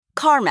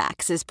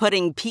CarMax is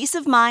putting peace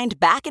of mind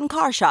back in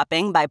car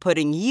shopping by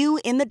putting you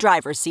in the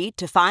driver's seat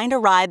to find a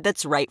ride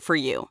that's right for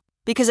you.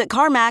 Because at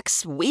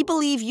CarMax, we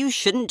believe you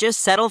shouldn't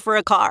just settle for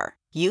a car.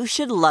 You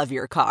should love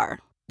your car.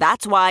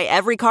 That's why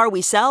every car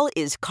we sell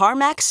is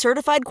CarMax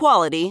certified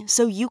quality,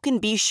 so you can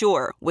be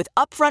sure with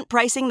upfront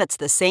pricing that's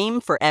the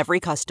same for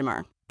every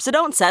customer. So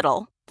don't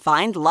settle.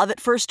 Find love at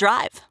first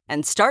drive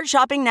and start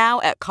shopping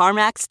now at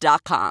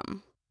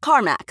CarMax.com.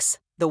 CarMax,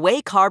 the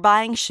way car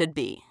buying should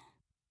be.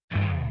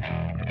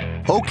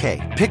 Okay,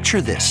 picture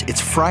this.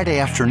 It's Friday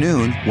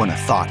afternoon when a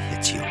thought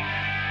hits you.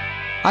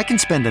 I can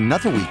spend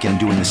another weekend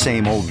doing the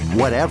same old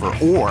whatever,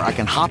 or I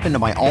can hop into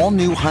my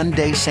all-new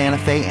Hyundai Santa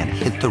Fe and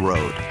hit the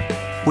road.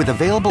 With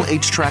available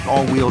H-Track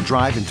all-wheel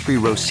drive and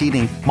 3-row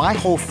seating, my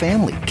whole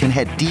family can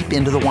head deep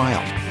into the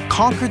wild.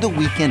 Conquer the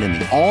weekend in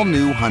the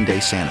all-new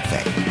Hyundai Santa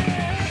Fe.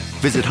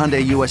 Visit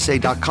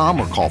HyundaiUSA.com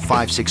or call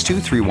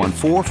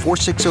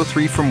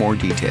 562-314-4603 for more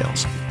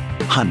details.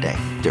 Hyundai,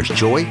 there's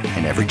joy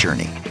in every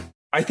journey.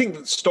 I think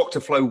that stock to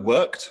flow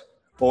worked,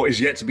 or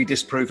is yet to be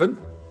disproven,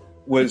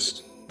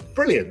 was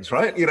brilliant,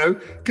 right? You know,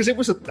 because it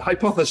was a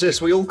hypothesis.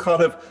 We all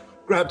kind of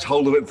grabbed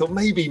hold of it and thought,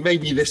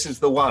 maybe this is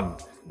the one.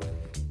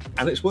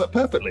 And it's worked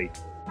perfectly.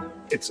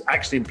 It's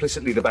actually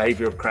implicitly the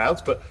behavior of crowds,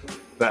 but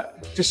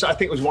just I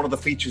think it was one of the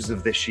features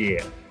of this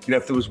year. You know,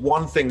 if there was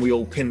one thing we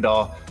all pinned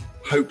our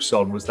hopes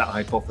on, was that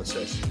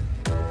hypothesis.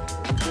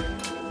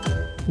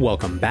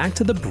 Welcome back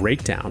to The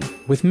Breakdown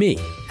with me,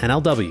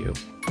 NLW.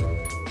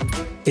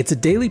 It's a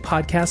daily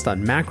podcast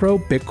on macro,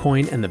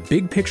 Bitcoin, and the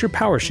big picture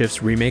power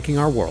shifts remaking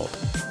our world.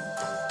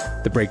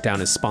 The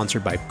Breakdown is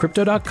sponsored by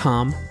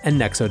Crypto.com and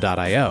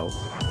Nexo.io,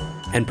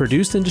 and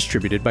produced and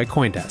distributed by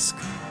CoinDesk.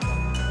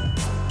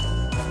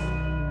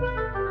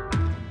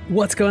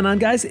 What's going on,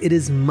 guys? It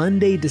is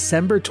Monday,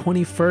 December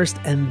 21st,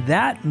 and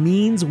that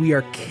means we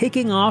are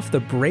kicking off the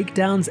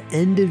Breakdown's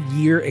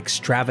end-of-year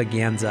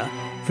extravaganza.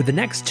 For the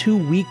next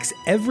 2 weeks,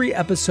 every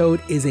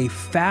episode is a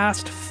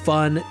fast,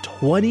 fun,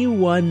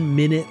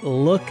 21-minute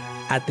look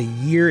at the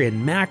year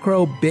in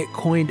macro,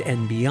 Bitcoin,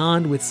 and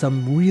beyond, with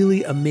some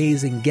really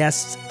amazing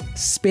guests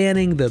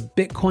spanning the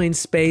Bitcoin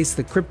space,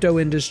 the crypto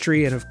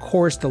industry, and of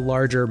course, the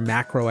larger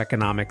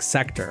macroeconomic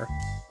sector.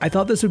 I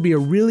thought this would be a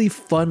really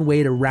fun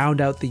way to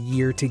round out the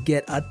year to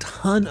get a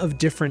ton of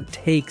different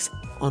takes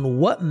on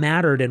what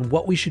mattered and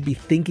what we should be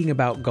thinking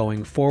about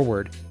going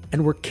forward.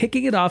 And we're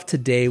kicking it off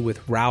today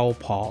with Raoul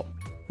Pal.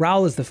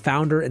 Raoul is the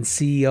founder and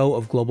CEO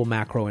of Global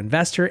Macro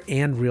Investor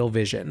and Real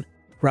Vision.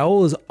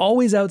 Raoul is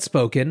always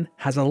outspoken,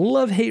 has a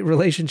love-hate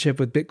relationship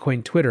with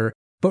Bitcoin Twitter,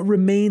 but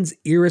remains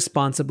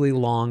irresponsibly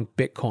long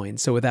Bitcoin.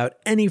 So without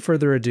any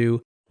further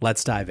ado,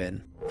 let's dive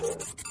in.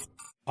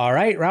 All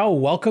right, Raoul,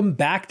 welcome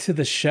back to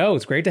the show.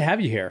 It's great to have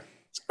you here.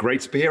 It's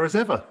great to be here as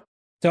ever.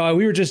 So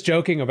we were just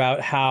joking about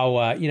how,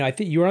 I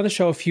think you were on the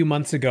show a few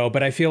months ago,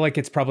 but I feel like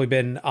it's probably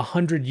been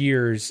 100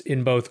 years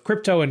in both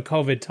crypto and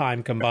COVID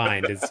time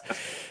combined. It's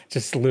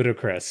just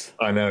ludicrous.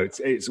 I know.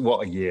 It's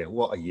what a year.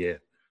 What a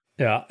year.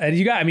 Yeah. And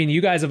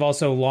you guys have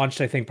also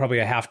launched, I think, probably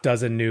a half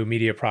dozen new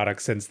media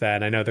products since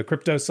then. I know the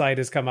crypto site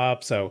has come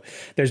up. So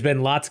there's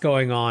been lots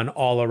going on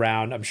all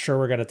around. I'm sure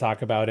we're going to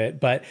talk about it.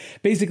 But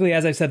basically,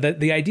 as I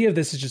said, the idea of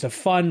this is just a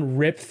fun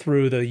rip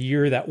through the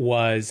year that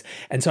was.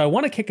 And so I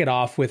want to kick it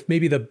off with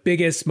maybe the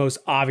biggest, most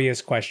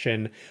obvious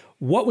question.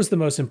 What was the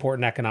most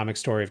important economic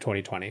story of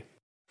 2020?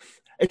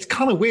 It's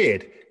kind of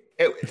weird.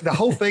 The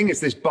whole thing is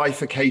this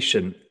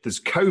bifurcation. There's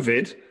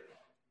COVID,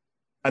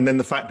 and then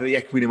the fact that the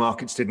equity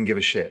markets didn't give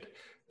a shit.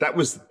 That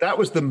was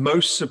the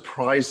most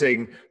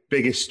surprising,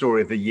 biggest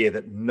story of the year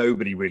that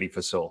nobody really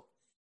foresaw.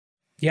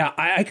 Yeah,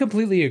 I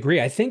completely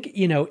agree. I think,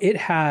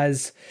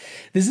 this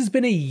has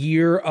been a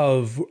year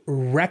of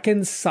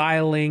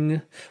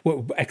reconciling,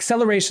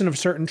 acceleration of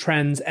certain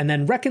trends, and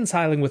then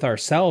reconciling with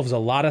ourselves a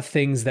lot of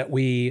things that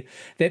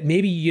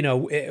maybe,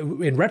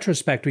 in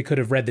retrospect, we could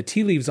have read the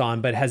tea leaves on,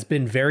 but has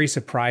been very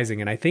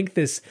surprising. And I think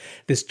this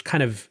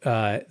kind of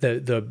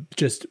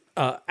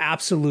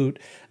absolute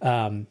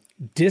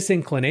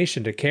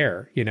disinclination to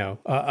care,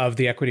 of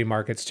the equity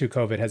markets to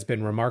COVID has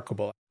been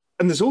remarkable.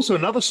 And there's also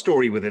another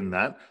story within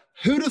that.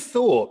 Who'd have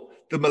thought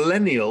the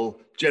millennial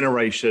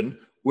generation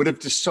would have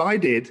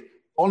decided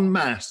en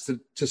masse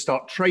to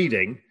start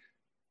trading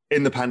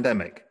in the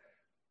pandemic?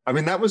 I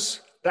mean, that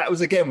was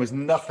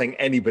nothing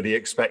anybody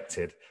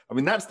expected. I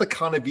mean, that's the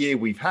kind of year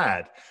we've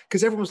had,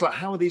 because everyone was like,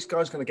 how are these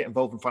guys going to get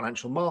involved in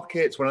financial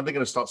markets? When are they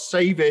going to start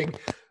saving?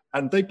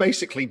 And they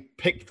basically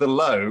picked the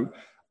low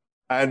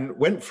and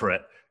went for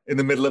it in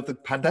the middle of the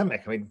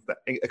pandemic. I mean,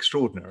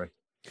 extraordinary.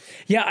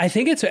 Yeah, I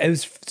think it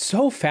was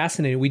so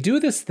fascinating. We do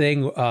this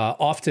thing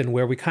often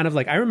where we kind of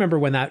I remember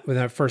when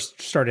that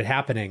first started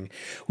happening,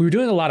 we were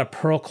doing a lot of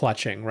pearl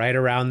clutching right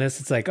around this.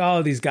 It's like,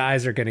 oh, these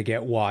guys are going to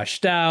get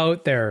washed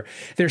out. They're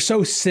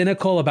so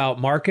cynical about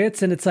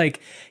markets. And it's like,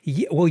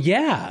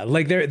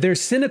 they're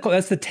cynical.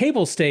 That's the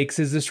table stakes,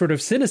 is this sort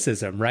of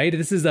cynicism, right?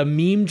 This is a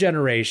meme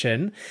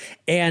generation.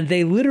 And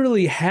they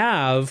literally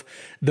have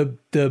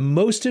the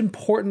most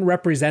important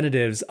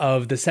representatives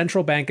of the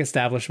central bank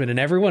establishment and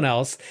everyone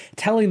else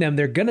telling them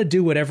they're going to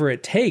do whatever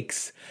it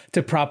takes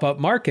to prop up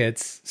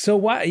markets. So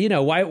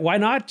why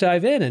not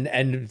dive in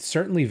and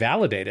certainly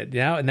validate it?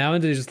 Now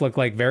they just look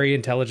like very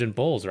intelligent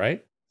bulls,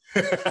 right?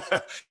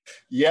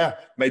 Yeah,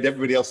 made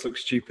everybody else look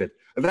stupid.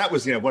 And that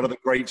was, one of the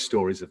great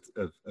stories of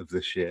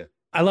this year.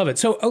 I love it.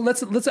 So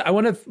let's. I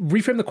want to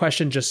reframe the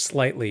question just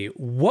slightly.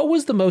 What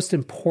was the most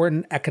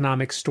important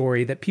economic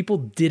story that people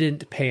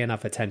didn't pay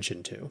enough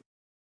attention to?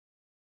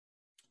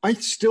 I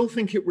still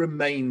think it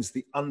remains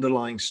the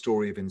underlying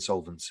story of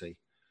insolvency.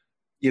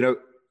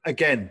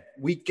 Again,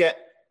 we get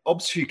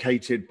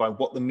obfuscated by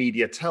what the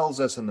media tells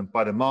us and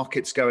by the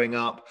markets going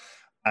up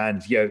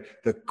and,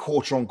 the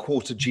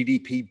quarter-on-quarter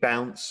GDP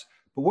bounce.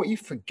 But what you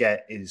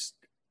forget is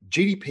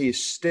GDP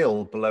is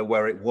still below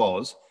where it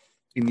was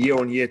in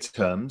year-on-year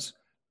terms.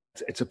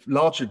 It's a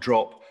larger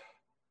drop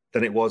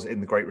than it was in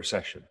the Great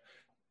Recession.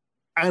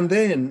 And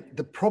then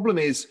the problem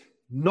is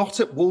not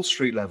at Wall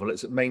Street level,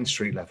 it's at Main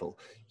Street level.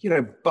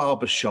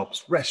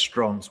 Barbershops,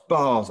 restaurants,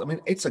 bars. I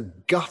mean, it's a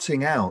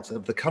gutting out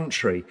of the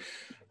country.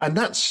 And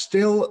that's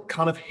still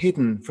kind of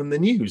hidden from the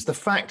news. The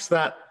fact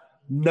that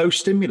no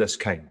stimulus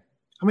came.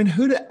 I mean,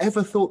 who'd have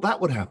ever thought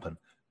that would happen?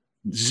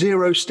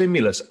 Zero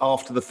stimulus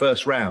after the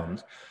first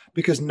round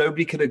because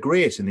nobody could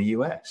agree it in the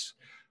US.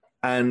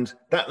 And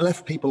that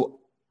left people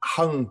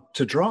hung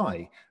to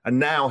dry. And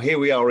now here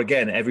we are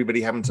again,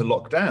 everybody having to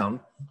lock down.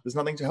 There's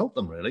nothing to help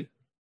them, really.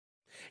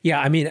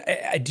 Yeah, I mean,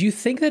 do you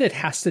think that it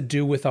has to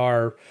do with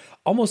our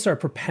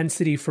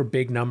propensity for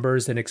big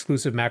numbers and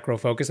exclusive macro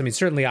focus? I mean,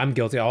 certainly I'm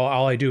guilty.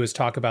 All I do is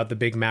talk about the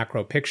big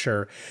macro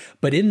picture.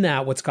 But in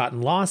that, what's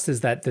gotten lost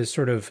is that there's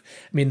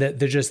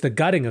there's just the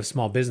gutting of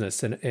small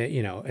business in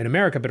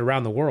America, but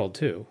around the world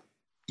too.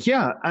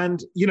 Yeah.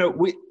 And,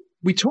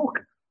 we talk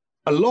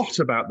a lot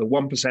about the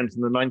 1% and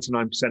the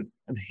 99%.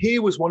 And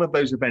here was one of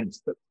those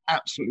events that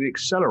absolutely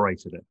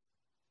accelerated it.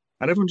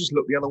 And everyone just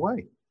looked the other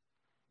way.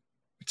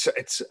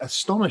 It's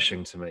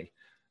astonishing to me.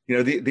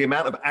 The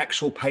amount of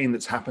actual pain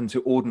that's happened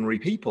to ordinary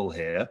people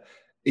here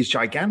is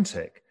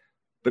gigantic.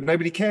 But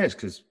nobody cares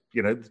because,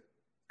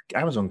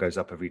 Amazon goes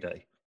up every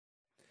day.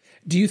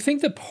 Do you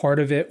think that part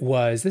of it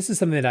was, this is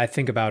something that I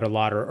think about a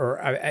lot, or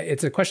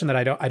it's a question that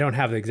I don't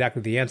have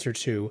exactly the answer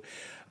to,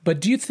 but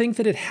do you think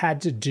that it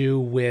had to do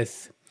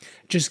with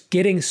just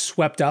getting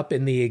swept up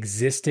in the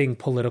existing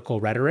political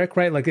rhetoric,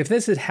 right? Like if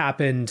this had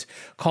happened,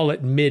 call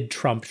it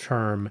mid-Trump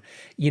term,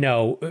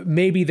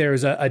 maybe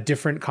there's a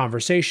different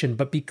conversation.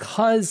 But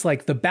because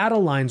like the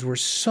battle lines were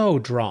so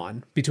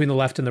drawn between the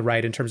left and the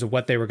right in terms of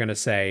what they were going to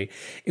say,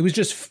 it was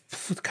just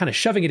kind of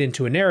shoving it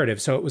into a narrative.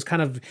 So it was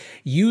kind of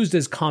used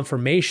as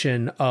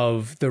confirmation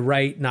of the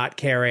right not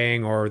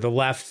caring or the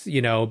left,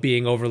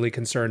 being overly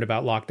concerned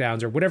about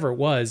lockdowns or whatever it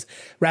was,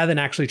 rather than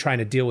actually trying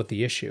to deal with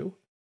the issue.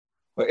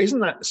 Well, isn't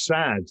that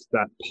sad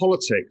that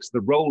politics,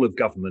 the role of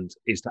government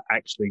is to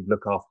actually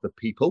look after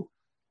people?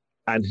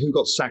 And who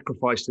got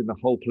sacrificed in the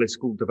whole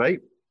political debate?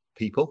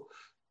 People.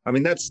 I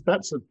mean, that's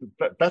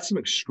an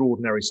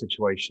extraordinary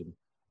situation.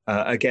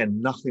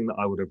 Again, nothing that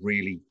I would have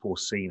really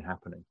foreseen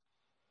happening,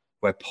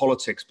 where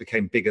politics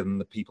became bigger than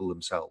the people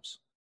themselves.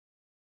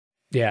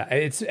 Yeah,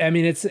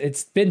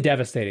 it's been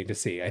devastating to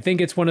see. I think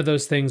it's one of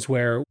those things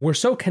where we're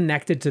so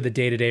connected to the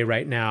day-to-day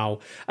right now,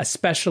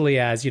 especially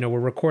as, we're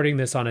recording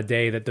this on a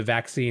day that the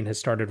vaccine has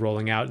started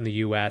rolling out in the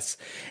US.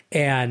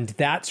 And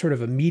that sort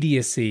of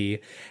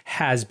immediacy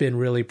has been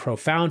really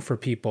profound for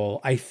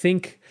people. I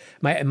think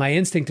my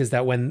instinct is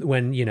that when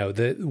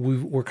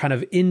we're kind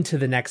of into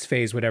the next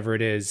phase, whatever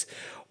it is,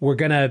 we're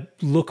going to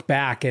look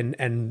back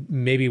and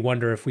maybe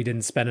wonder if we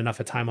didn't spend enough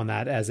of time on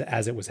that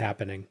as it was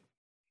happening.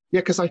 Yeah,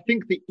 because I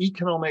think the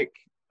economic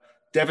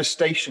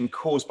devastation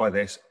caused by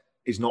this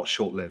is not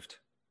short-lived.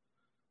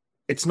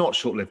 It's not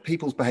short-lived.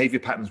 People's behavior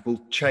patterns will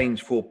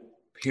change for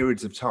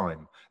periods of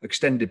time,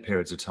 extended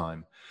periods of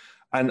time.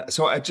 And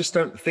so I just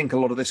don't think a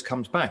lot of this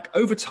comes back.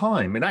 Over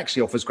time, it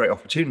actually offers great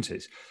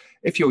opportunities.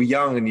 If you're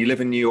young and you live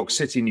in New York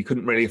City and you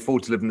couldn't really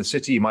afford to live in the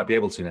city, you might be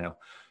able to now.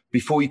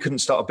 Before you couldn't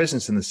start a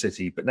business in the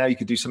city, but now you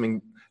could do something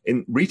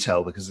in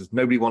retail because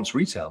nobody wants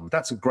retail.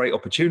 That's a great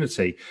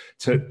opportunity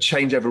to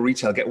change over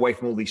retail, get away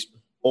from all these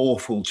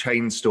awful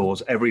chain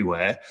stores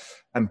everywhere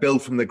and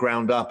build from the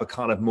ground up a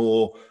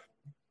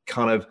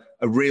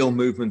real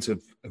movement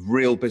of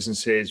real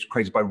businesses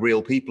created by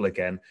real people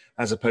again,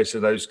 as opposed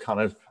to those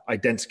kind of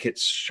identikit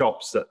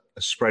shops that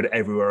are spread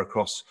everywhere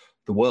across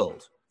the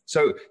world.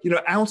 So,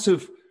 out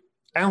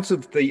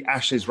of the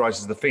ashes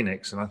rises the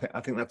phoenix. And I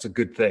think that's a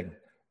good thing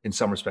in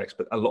some respects,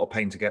 but a lot of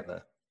pain to get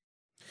there.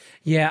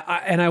 Yeah.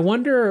 And I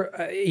wonder,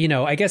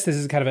 I guess this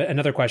is kind of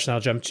another question I'll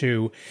jump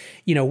to,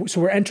 so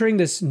we're entering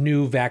this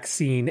new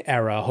vaccine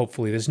era,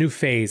 hopefully this new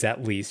phase,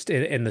 at least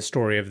in the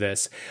story of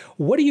this.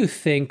 What do you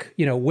think,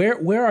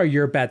 where are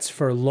your bets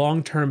for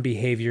long-term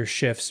behavior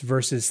shifts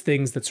versus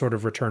things that sort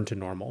of return to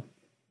normal?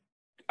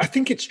 I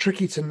think it's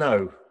tricky to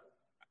know.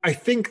 I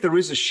think there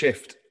is a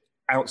shift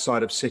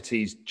outside of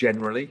cities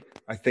generally.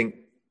 I think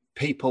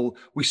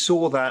we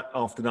saw that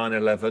after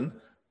 9/11.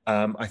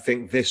 I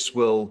think this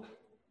will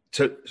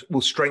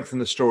strengthen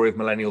the story of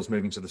millennials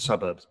moving to the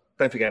suburbs.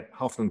 Don't forget,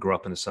 half of them grew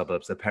up in the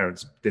suburbs. Their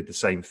parents did the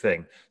same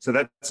thing. So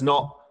that's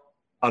not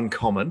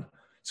uncommon.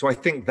 So I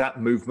think that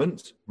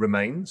movement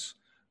remains.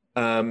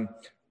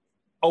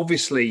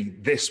 Obviously,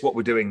 what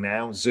we're doing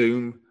now,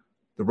 Zoom,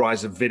 the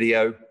rise of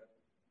video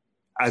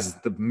as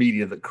the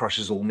media that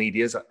crushes all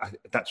medias,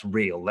 that's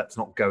real. That's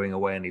not going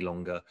away any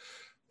longer.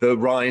 The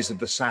rise of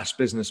the SaaS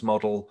business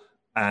model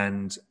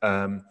and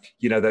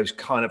those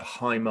kind of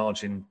high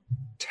margin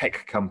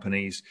tech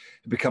companies,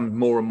 it becomes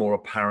more and more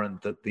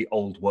apparent that the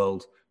old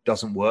world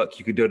doesn't work.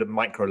 You can do it at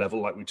micro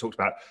level, like we talked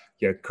about,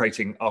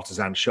 creating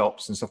artisan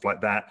shops and stuff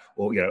like that,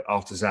 or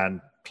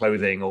artisan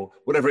clothing or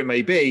whatever it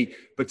may be.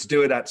 But to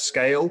do it at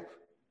scale,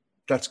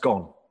 that's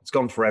gone. It's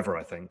gone forever,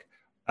 I think,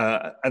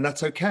 and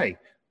that's okay.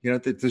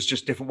 There's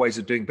just different ways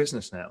of doing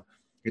business now.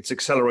 It's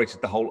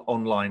accelerated the whole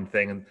online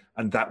thing,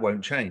 and that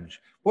won't change.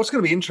 What's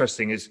going to be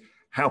interesting is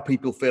how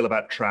people feel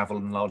about travel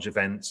and large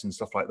events and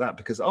stuff like that,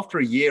 because after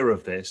a year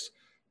of this,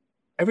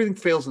 everything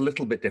feels a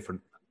little bit different.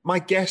 My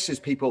guess is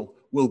people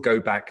will go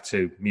back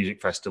to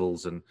music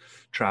festivals and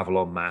travel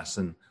en masse,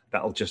 and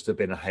that'll just have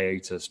been a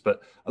hiatus.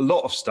 But a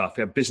lot of stuff,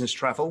 business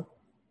travel,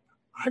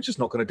 I'm just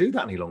not going to do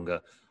that any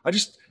longer. I'm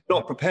just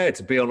not prepared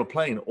to be on a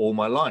plane all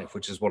my life,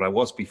 which is what I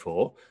was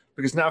before,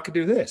 because now I can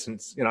do this.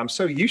 And I'm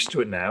so used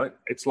to it now.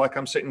 It's like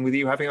I'm sitting with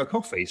you having a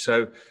coffee.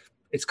 So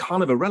it's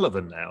kind of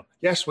irrelevant now.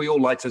 Yes, we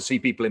all like to see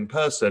people in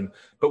person,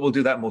 but we'll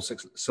do that more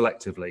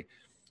selectively.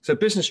 So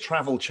business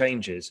travel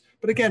changes.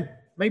 But again,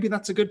 maybe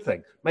that's a good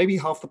thing. Maybe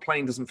half the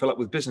plane doesn't fill up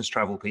with business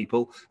travel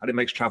people, and it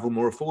makes travel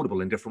more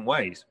affordable in different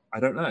ways. I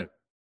don't know.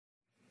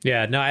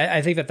 Yeah, no,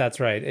 I think that's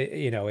right.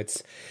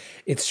 It's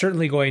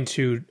certainly going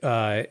to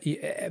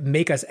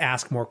make us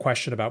ask more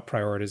question about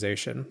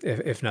prioritization,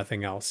 if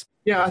nothing else.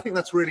 Yeah, I think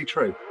that's really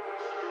true.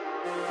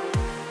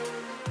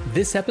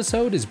 This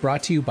episode is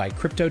brought to you by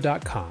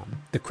Crypto.com,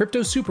 the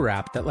crypto super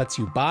app that lets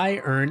you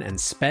buy, earn, and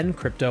spend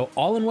crypto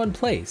all in one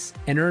place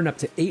and earn up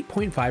to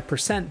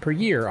 8.5% per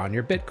year on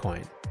your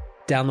Bitcoin.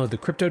 Download the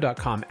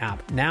Crypto.com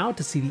app now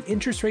to see the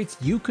interest rates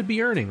you could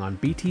be earning on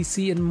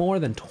BTC and more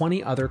than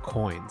 20 other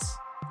coins.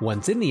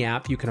 Once in the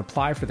app, you can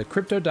apply for the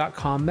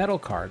Crypto.com Metal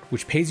Card,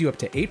 which pays you up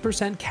to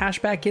 8% cash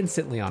back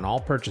instantly on all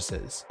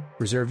purchases.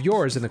 Reserve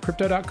yours in the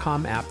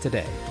Crypto.com app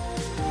today.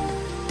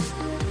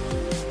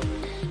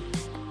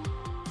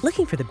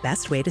 Looking for the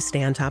best way to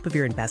stay on top of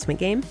your investment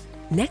game?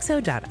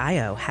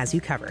 Nexo.io has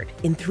you covered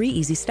in 3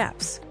 easy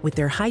steps with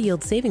their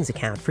high-yield savings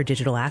account for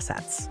digital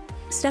assets.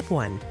 Step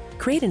 1.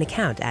 Create an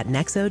account at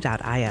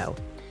Nexo.io.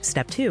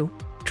 Step 2.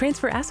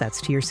 Transfer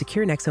assets to your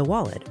secure Nexo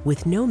wallet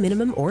with no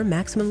minimum or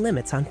maximum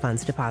limits on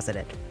funds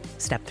deposited.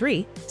 Step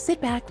 3.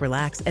 Sit back,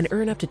 relax, and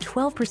earn up to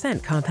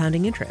 12%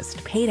 compounding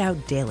interest paid out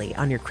daily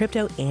on your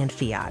crypto and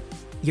fiat.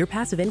 Your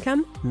passive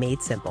income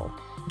made simple.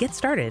 Get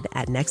started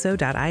at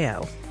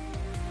Nexo.io.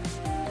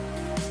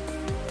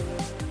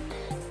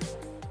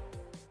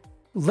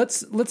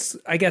 Let's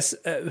I guess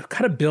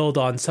kind of build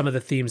on some of the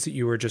themes that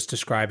you were just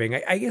describing.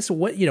 I guess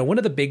one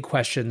of the big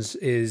questions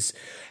is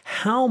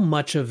how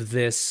much of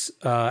this,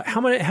 how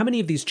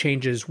many of these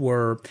changes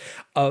were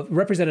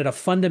represented a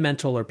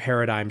fundamental or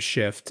paradigm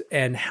shift,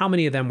 and how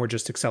many of them were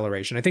just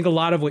acceleration? I think a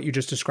lot of what you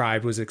just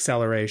described was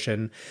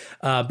acceleration,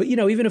 but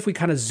even if we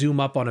kind of zoom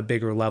up on a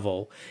bigger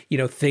level,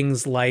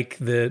 things like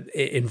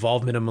the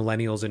involvement of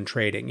millennials in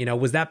trading,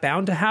 was that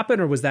bound to happen,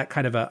 or was that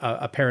kind of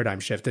a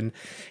paradigm shift? And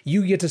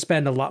you get to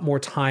spend a lot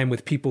more time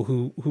with people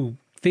who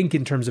think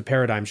in terms of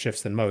paradigm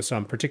shifts than most. So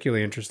I'm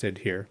particularly interested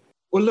here.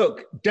 Well,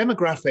 look,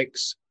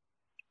 demographics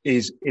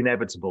is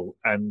inevitable.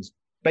 And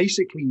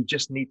basically, you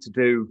just need to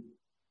do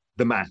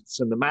the maths.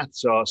 And the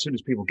maths are, as soon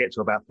as people get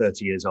to about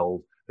 30 years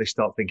old, they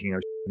start thinking, I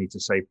need to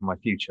save for my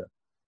future.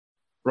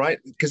 Right?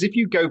 Because if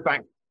you go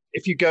back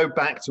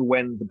to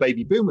when the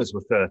baby boomers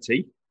were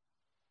 30,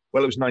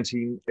 well, it was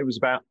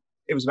about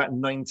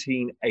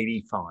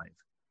 1985.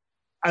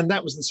 And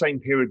that was the same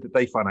period that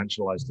they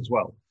financialized as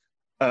well.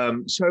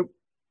 So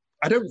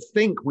I don't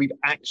think we've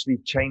actually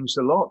changed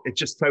a lot. It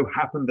just so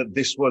happened that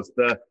this was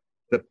the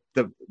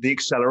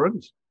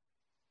accelerant.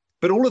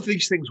 But all of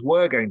these things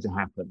were going to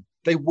happen.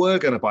 They were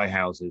going to buy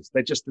houses.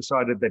 They just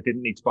decided they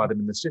didn't need to buy them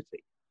in the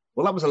city.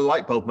 Well, that was a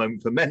light bulb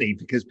moment for many,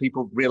 because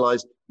people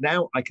realized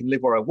now I can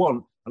live where I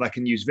want and I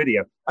can use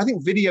video. I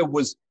think video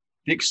was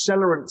the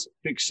accelerant.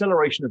 The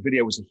acceleration of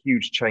video was a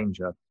huge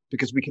changer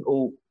because we can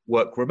all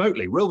work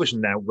remotely. Real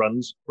Vision now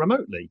runs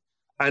remotely.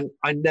 And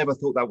I never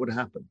thought that would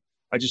happen.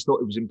 I just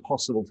thought it was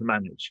impossible to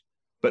manage.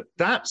 But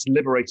that's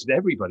liberated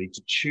everybody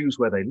to choose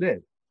where they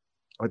live.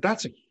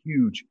 That's a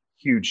huge,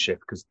 huge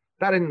shift, because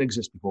that didn't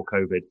exist before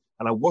COVID.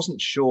 And I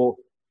wasn't sure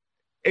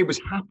it was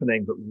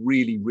happening, but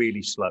really,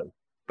 really slow.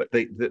 But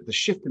the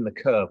shift in the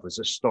curve was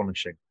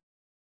astonishing.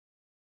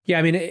 Yeah,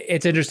 I mean,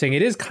 it's interesting.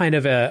 It is kind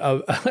of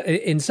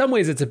in some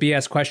ways, it's a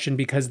BS question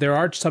because there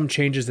are some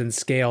changes in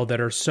scale that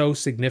are so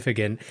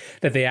significant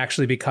that they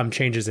actually become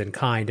changes in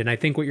kind. And I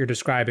think what you're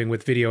describing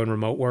with video and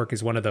remote work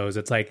is one of those.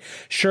 It's like,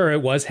 sure,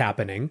 it was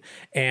happening,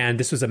 and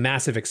this was a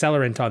massive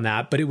accelerant on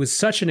that, but it was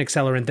such an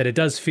accelerant that it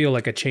does feel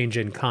like a change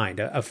in kind,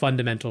 a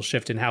fundamental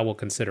shift in how we'll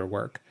consider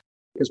work.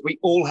 Because we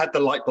all had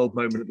the light bulb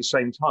moment at the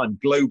same time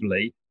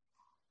globally,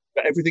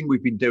 that everything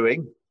we've been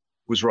doing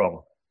was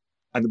wrong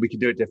and that we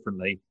could do it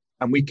differently.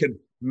 And we could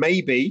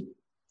maybe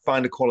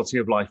find a quality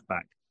of life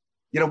back.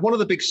 You know, one of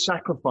the big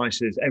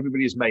sacrifices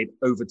everybody has made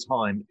over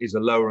time is a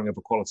lowering of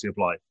a quality of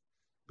life.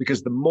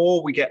 Because the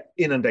more we get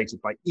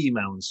inundated by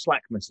email and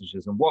Slack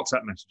messages and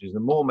WhatsApp messages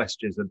and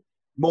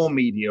more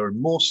media and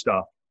more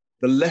stuff,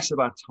 the less of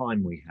our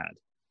time we had.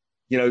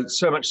 You know,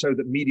 so much so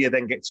that media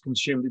then gets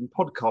consumed in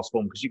podcast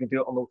form because you can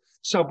do it on the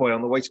subway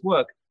on the way to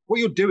work.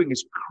 What you're doing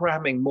is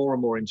cramming more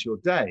and more into your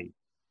day.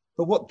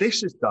 But what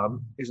this has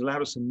done is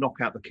allowed us to knock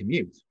out the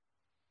commute.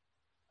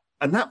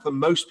 And that for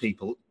most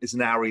people is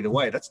an hour either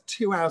way. That's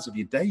 2 hours of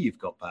your day you've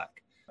got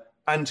back.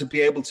 And to be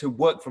able to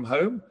work from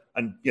home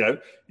and, you know,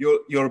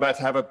 you're about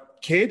to have a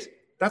kid,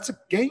 that's a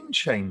game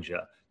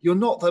changer. You're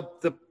not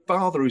the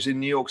father who's in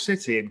New York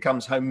City and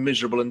comes home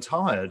miserable and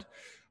tired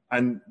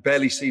and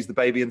barely sees the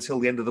baby until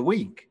the end of the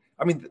week.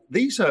 I mean,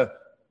 this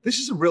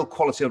is a real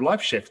quality of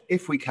life shift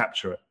if we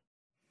capture it.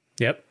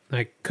 Yep,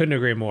 I couldn't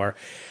agree more.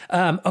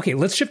 Okay,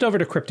 let's shift over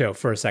to crypto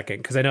for a second,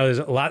 because I know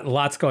there's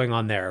lots going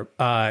on there.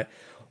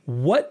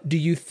 What do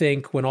you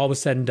think, when all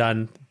was said and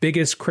done,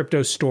 biggest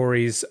crypto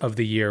stories of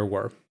the year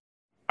were?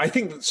 I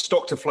think that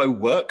stock to flow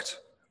worked,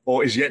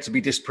 or is yet to be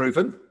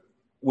disproven,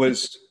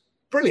 was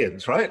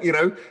brilliant, right? You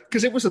know,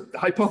 because it was a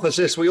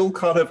hypothesis. We all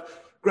kind of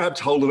grabbed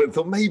hold of it and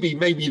thought,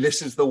 maybe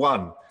this is the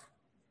one.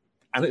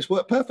 And it's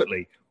worked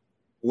perfectly.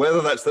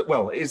 Whether that's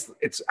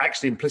it's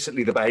actually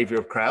implicitly the behavior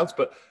of crowds,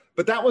 but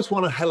that was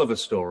one hell of a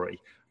story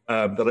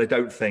that I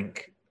don't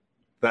think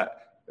that...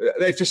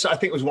 I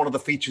think it was one of the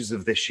features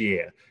of this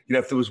year. You know,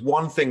 if there was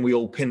one thing we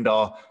all pinned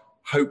our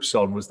hopes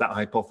on, was that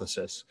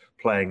hypothesis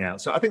playing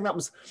out. So I think that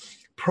was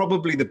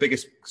probably the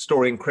biggest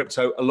story in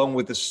crypto, along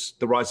with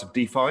the rise of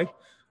DeFi.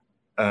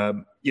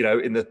 You know,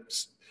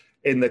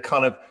 in the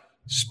kind of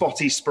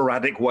spotty,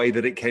 sporadic way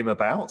that it came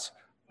about.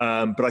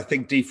 But I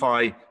think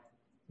DeFi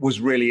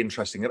was really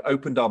interesting. It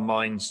opened our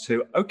minds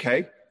to,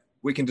 okay,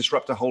 we can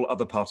disrupt a whole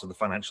other part of the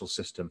financial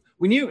system.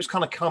 We knew it was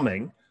kind of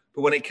coming,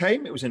 but when it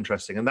came, it was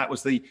interesting. And that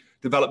was the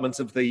development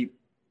of the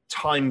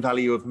time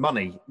value of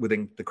money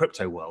within the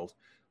crypto world.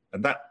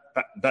 And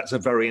that's a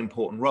very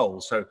important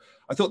role. So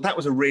I thought that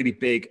was a really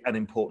big and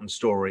important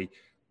story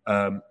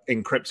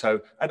in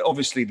crypto. And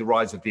obviously the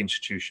rise of the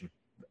institution,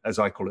 as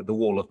I call it, the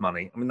wall of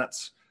money. I mean,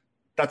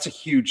 that's a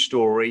huge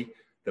story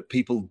that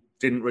people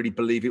didn't really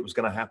believe it was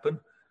going to happen.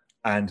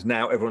 And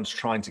now everyone's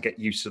trying to get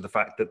used to the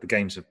fact that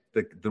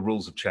the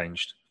rules have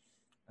changed,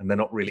 and they're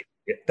not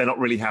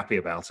really happy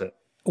about it.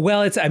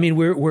 Well,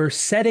 we're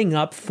setting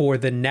up for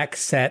the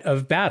next set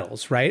of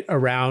battles, right?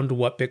 Around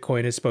what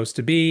Bitcoin is supposed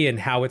to be and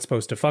how it's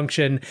supposed to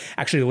function.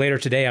 Actually, later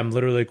today, I'm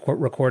literally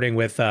recording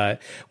with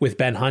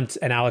Ben Hunt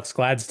and Alex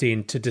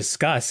Gladstein to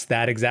discuss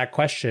that exact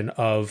question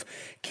of,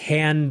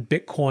 can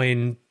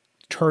Bitcoin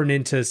turn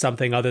into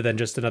something other than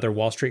just another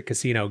Wall Street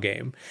casino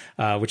game,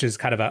 which is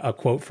kind of a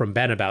quote from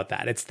Ben about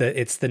that.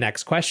 It's the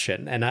next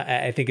question. And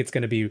I think it's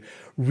going to be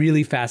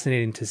really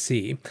fascinating to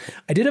see.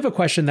 I did have a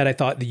question that I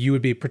thought that you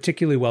would be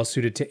particularly well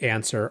suited to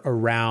answer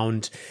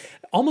around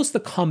almost the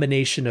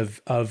combination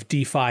of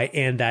DeFi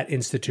and that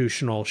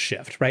institutional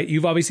shift, right?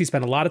 You've obviously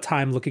spent a lot of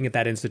time looking at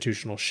that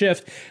institutional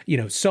shift. You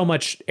know, so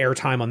much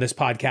airtime on this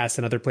podcast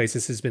and other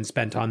places has been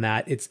spent on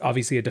that. It's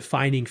obviously a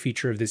defining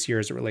feature of this year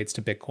as it relates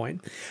to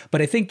Bitcoin.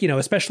 But I think, you know,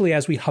 especially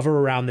as we hover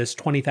around this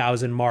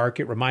 20,000 mark,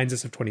 it reminds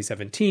us of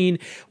 2017.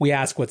 We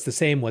ask what's the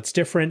same, what's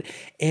different.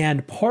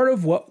 And part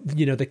of what,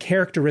 you know, the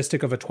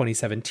characteristic of a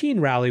 2017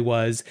 rally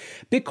was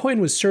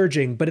Bitcoin was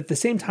surging, but at the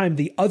same time,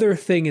 the other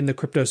thing in the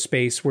crypto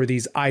space were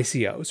these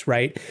ICOs,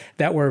 right?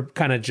 That were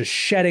kind of just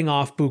shedding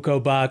off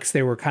buco bucks.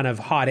 They were kind of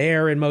hot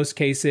air in most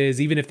cases,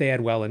 even if they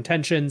had well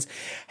intentions.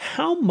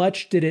 How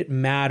much did it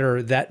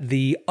matter that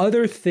the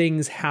other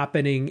things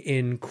happening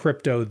in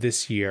crypto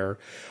this year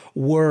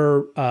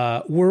were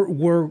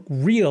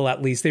real?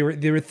 At least they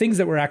were things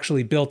that were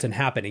actually built and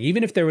happening.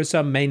 Even if there was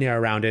some mania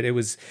around it,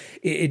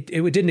 it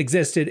didn't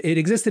exist. It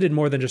existed in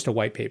more than just a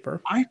white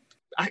paper. I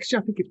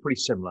think it's pretty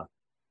similar.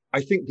 I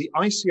think the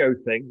ICO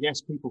thing,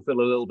 yes, people feel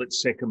a little bit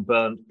sick and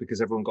burnt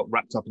because everyone got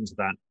wrapped up into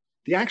that.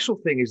 The actual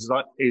thing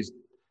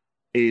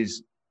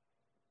is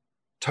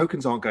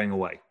tokens aren't going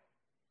away.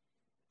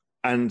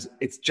 And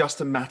it's just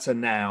a matter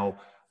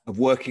now of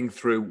working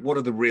through what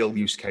are the real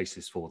use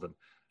cases for them.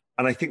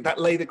 And I think that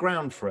laid the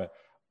ground for it.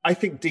 I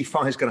think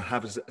DeFi is going to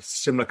have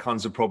similar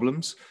kinds of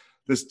problems.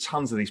 There's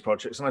tons of these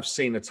projects, and I've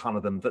seen a ton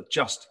of them that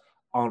just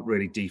aren't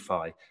really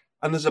DeFi.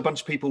 And there's a bunch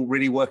of people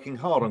really working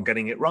hard on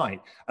getting it right.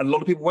 And a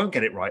lot of people won't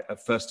get it right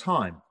at first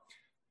time,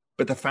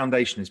 but the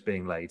foundation is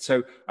being laid.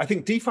 So I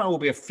think DeFi will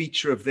be a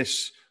feature of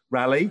this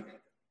rally,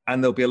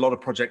 and there'll be a lot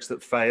of projects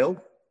that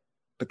fail.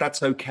 but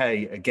that's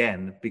okay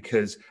again,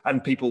 because,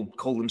 and people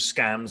call them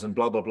scams and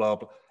blah, blah, blah.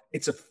 But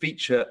it's a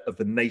feature of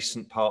the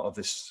nascent part of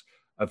this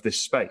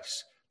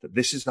space, that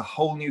this is a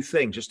whole new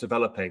thing just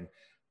developing,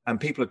 and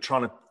people are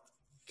trying to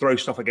throw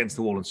stuff against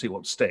the wall and see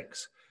what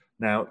sticks.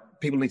 Now,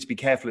 people need to be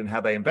careful in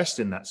how they invest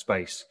in that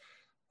space.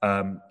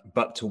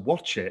 But to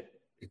watch it,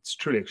 it's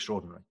truly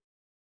extraordinary.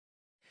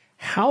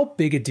 How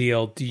big a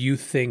deal do you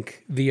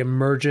think the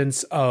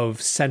emergence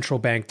of central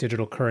bank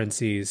digital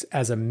currencies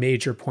as a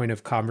major point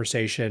of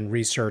conversation,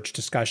 research,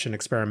 discussion,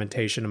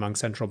 experimentation among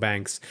central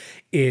banks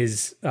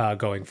is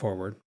going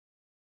forward?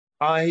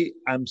 I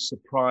am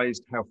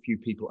surprised how few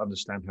people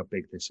understand how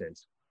big this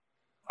is.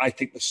 I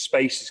think the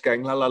space is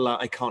going, la, la, la,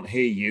 I can't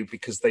hear you,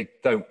 because they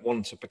don't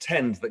want to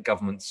pretend that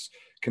governments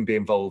can be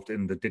involved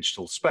in the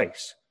digital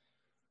space.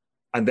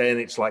 And then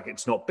it's like,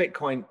 it's not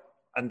Bitcoin,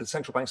 and the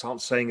central banks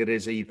aren't saying it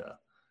is either.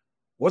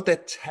 What they're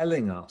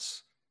telling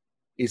us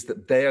is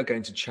that they are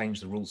going to change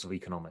the rules of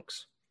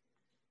economics.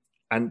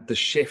 And the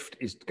shift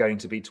is going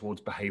to be towards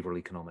behavioral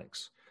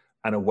economics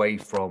and away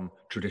from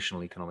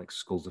traditional economics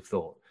schools of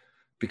thought.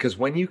 Because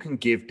when you can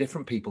give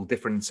different people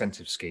different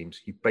incentive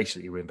schemes, you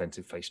basically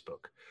reinvented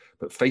Facebook.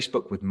 But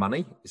Facebook with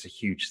money is a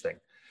huge thing.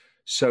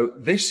 So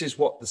this is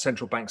what the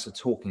central banks are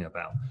talking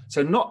about.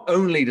 So not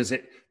only is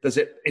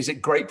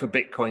it great for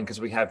Bitcoin because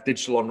we have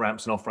digital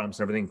on-ramps and off-ramps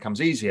and everything comes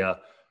easier,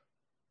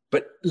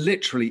 but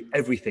literally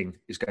everything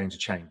is going to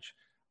change.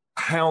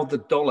 How the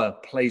dollar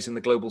plays in the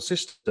global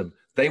system,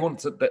 the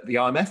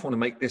IMF want to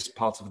make this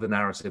part of the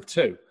narrative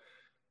too.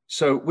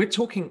 So we're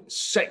talking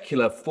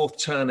secular,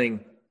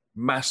 fourth-turning,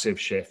 massive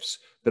shifts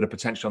that are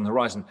potentially on the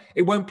horizon.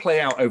 It won't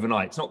play out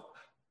overnight. It's not,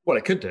 well,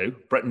 it could do.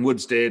 Bretton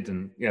Woods did,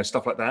 and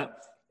stuff like that.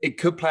 It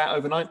could play out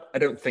overnight. I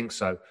don't think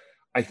so.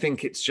 I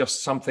think it's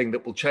just something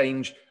that will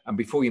change. And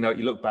before you know it,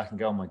 you look back and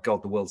go, oh my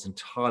God, the world's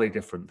entirely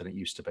different than it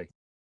used to be.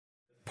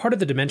 Part of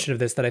the dimension of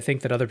this that I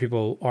think that other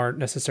people aren't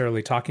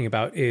necessarily talking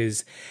about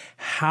is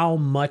how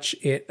much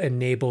it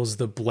enables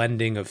the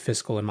blending of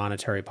fiscal and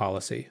monetary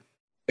policy.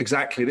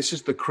 Exactly. This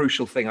is the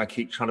crucial thing I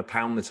keep trying to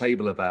pound the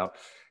table about,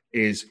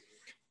 is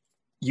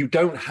you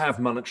don't have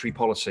monetary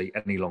policy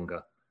any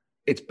longer.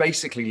 It's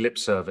basically lip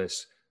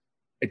service.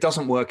 It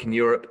doesn't work in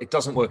Europe. It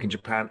doesn't work in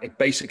Japan. It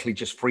basically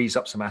just frees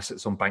up some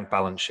assets on bank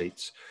balance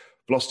sheets.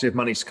 Velocity of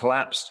money's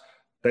collapsed.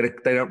 They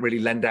don't really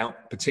lend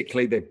out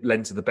particularly. They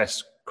lend to the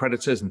best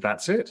creditors, and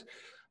that's it.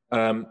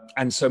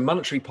 And so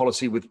monetary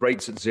policy with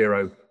rates at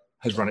zero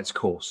has run its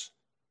course.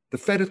 The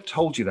Fed have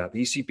told you that.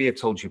 The ECB have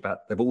told you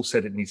about. They've all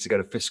said it needs to go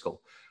to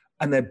fiscal.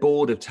 And they're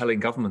bored of telling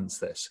governments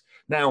this.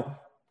 Now,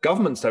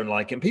 governments don't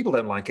like it, and people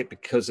don't like it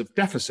because of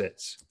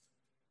deficits.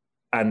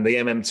 And the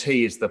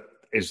MMT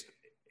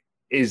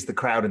is the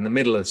crowd in the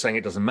middle of saying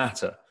it doesn't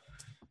matter.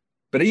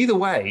 But either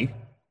way,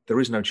 there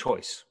is no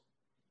choice.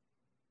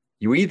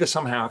 You either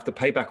somehow have to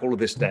pay back all of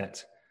this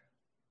debt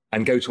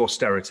and go to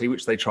austerity,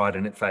 which they tried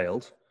and it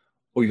failed,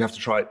 or you have to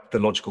try the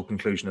logical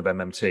conclusion of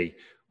MMT,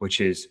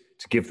 which is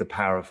to give the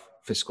power of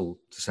fiscal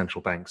to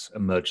central banks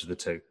and merge the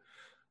two.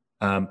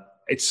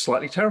 It's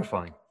slightly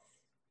terrifying,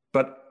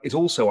 but it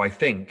also, I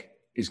think,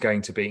 is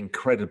going to be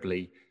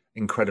incredibly,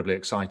 incredibly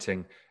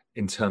exciting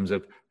in terms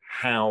of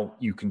how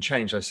you can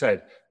change, I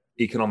said,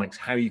 economics,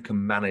 how you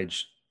can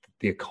manage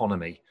the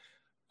economy.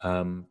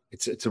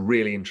 It's a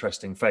really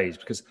interesting phase,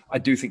 because I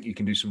do think you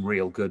can do some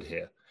real good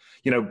here.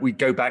 We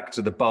go back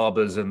to the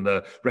barbers and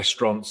the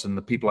restaurants and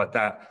the people like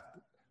that.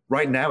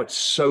 Right now, it's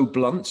so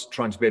blunt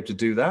trying to be able to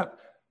do that.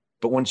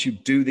 But once you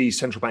do these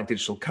central bank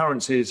digital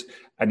currencies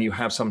and you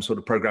have some sort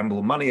of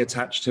programmable money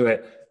attached to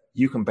it,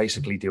 you can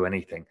basically do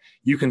anything.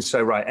 You can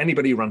say, right,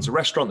 anybody who runs a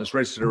restaurant that's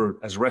registered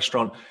as a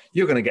restaurant,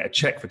 you're going to get a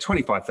check for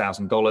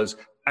 $25,000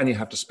 and you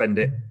have to spend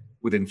it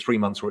within 3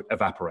 months or it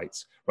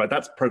evaporates, right?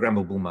 That's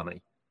programmable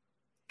money.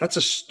 That's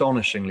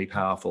astonishingly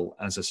powerful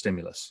as a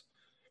stimulus,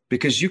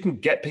 because you can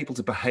get people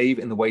to behave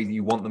in the way that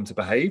you want them to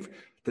behave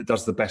that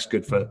does the best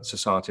good for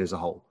society as a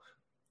whole.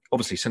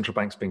 Obviously, central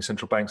banks being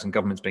central banks and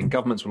governments being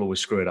governments will always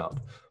screw it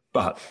up.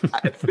 But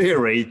in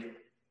theory,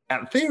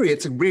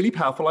 it's a really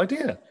powerful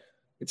idea.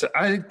 It's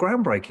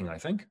groundbreaking, I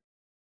think.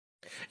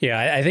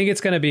 Yeah, I think it's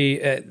going to be,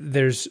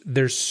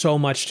 there's so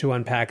much to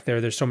unpack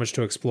there. There's so much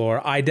to explore.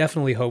 I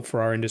definitely hope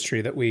for our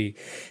industry that we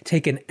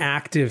take an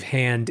active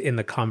hand in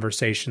the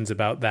conversations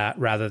about that,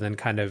 rather than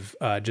kind of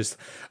just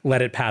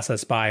let it pass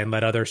us by and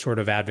let other sort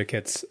of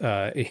advocates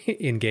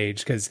engage,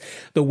 because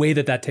the way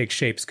that takes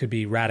shapes could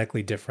be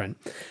radically different.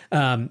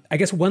 I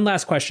guess one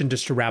last question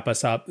just to wrap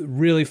us up,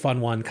 really fun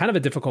one, kind of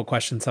a difficult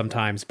question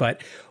sometimes,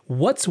 but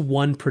what's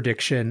one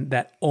prediction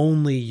that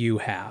only you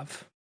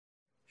have?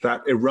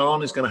 That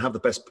Iran is going to have the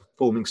best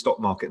performing stock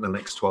market in the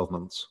next 12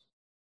 months.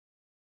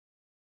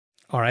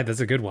 All right, that's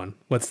a good one.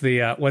 What's the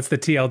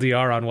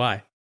TLDR on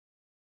why?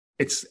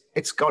 It's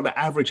got an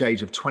average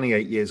age of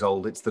 28 years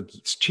old. It's the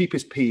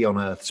cheapest PE on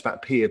earth. It's about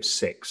a PE of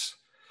 6.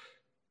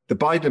 The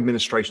Biden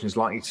administration is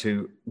likely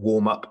to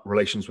warm up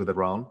relations with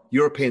Iran.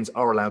 Europeans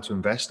are allowed to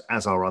invest,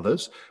 as are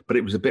others, but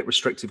it was a bit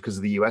restrictive because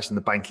of the US, and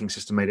the banking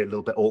system made it a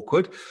little bit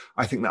awkward.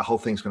 I think that whole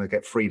thing's going to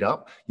get freed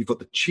up. You've got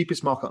the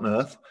cheapest market on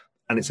earth.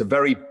 And it's a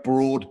very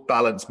broad,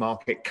 balanced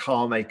market.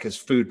 Car makers,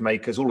 food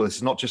makers, all of this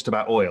is not just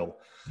about oil.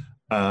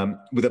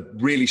 With a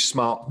really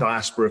smart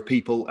diaspora of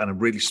people and a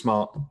really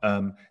smart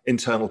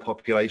internal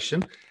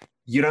population.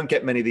 You don't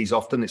get many of these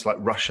often. It's like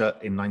Russia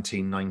in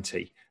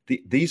 1990.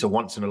 These are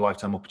once in a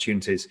lifetime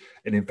opportunities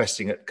in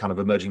investing at kind of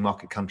emerging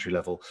market country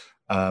level.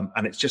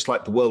 And it's just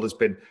like the world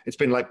it's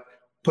been like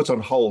put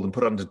on hold and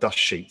put under dust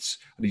sheets,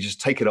 and you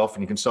just take it off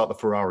and you can start the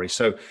Ferrari.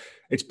 So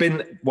it's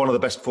been one of the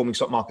best performing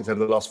stock markets over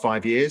the last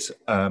 5 years.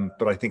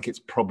 But I think it's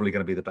probably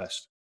going to be the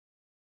best.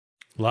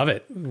 Love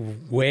it.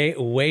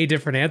 Way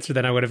different answer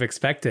than I would have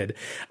expected.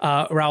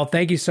 Raoul,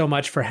 thank you so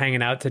much for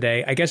hanging out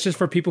today. I guess just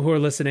for people who are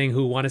listening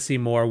who want to see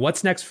more,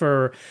 what's next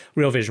for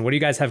Real Vision? What do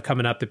you guys have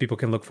coming up that people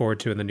can look forward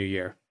to in the new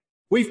year?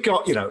 We've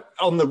got,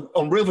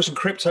 on Real Vision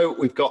Crypto,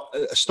 we've got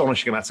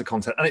astonishing amounts of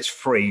content, and it's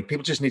free.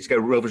 People just need to go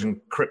to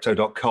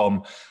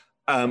realvisioncrypto.com.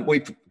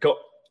 We've got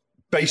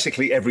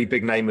basically every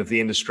big name of the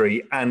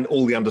industry and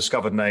all the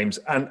undiscovered names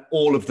and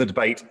all of the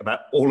debate about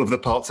all of the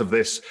parts of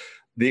this.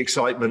 The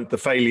excitement, the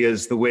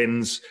failures, the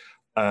wins,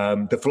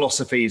 the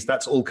philosophies,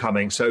 that's all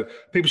coming. So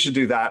people should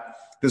do that.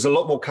 There's a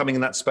lot more coming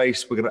in that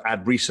space. We're going to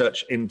add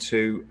research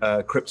into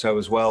crypto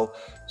as well.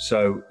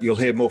 So you'll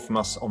hear more from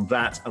us on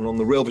that. And on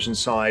the Real Vision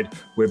side,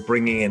 we're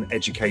bringing in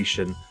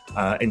education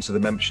into the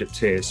membership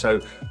tier. So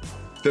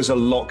there's a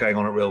lot going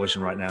on at Real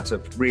Vision right now.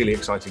 So really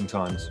exciting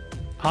times.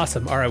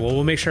 Awesome. All right. Well,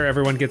 we'll make sure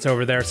everyone gets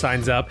over there,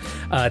 signs up.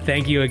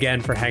 Thank you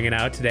again for hanging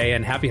out today,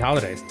 and happy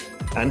holidays.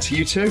 And to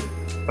you too.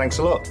 Thanks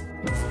a lot.